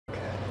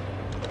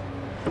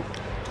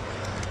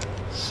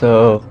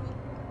So,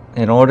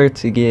 in order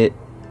to get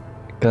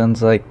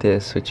guns like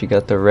this, which you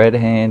got the Red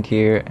Hand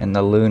here and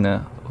the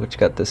Luna, which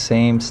got the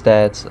same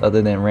stats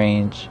other than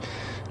range,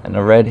 and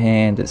the Red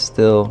Hand is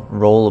still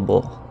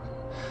rollable,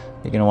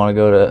 you're going to want to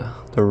go to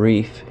the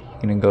Reef.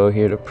 You're going to go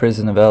here to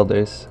Prison of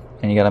Elders,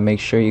 and you got to make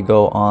sure you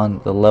go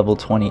on the level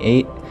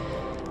 28.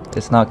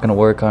 It's not going to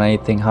work on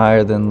anything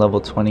higher than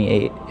level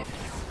 28.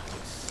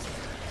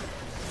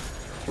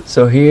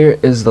 So here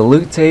is the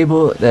loot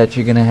table that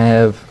you're going to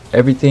have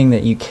everything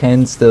that you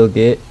can still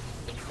get.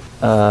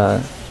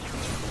 And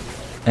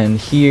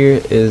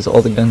here is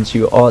all the guns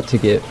you ought to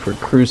get for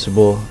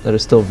Crucible that are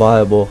still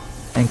viable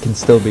and can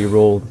still be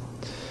rolled.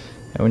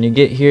 And when you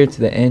get here to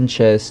the end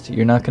chest,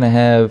 you're not going to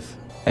have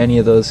any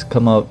of those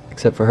come up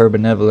except for Her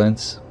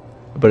Benevolence.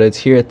 But it's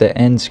here at the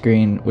end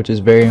screen, which is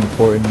very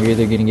important. You're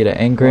either going to get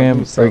an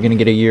engram or you're going to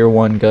get a year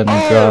 1 gun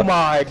and drop. Oh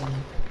my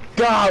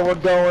god, we're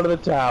going to the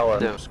tower.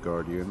 Yes,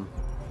 Guardian.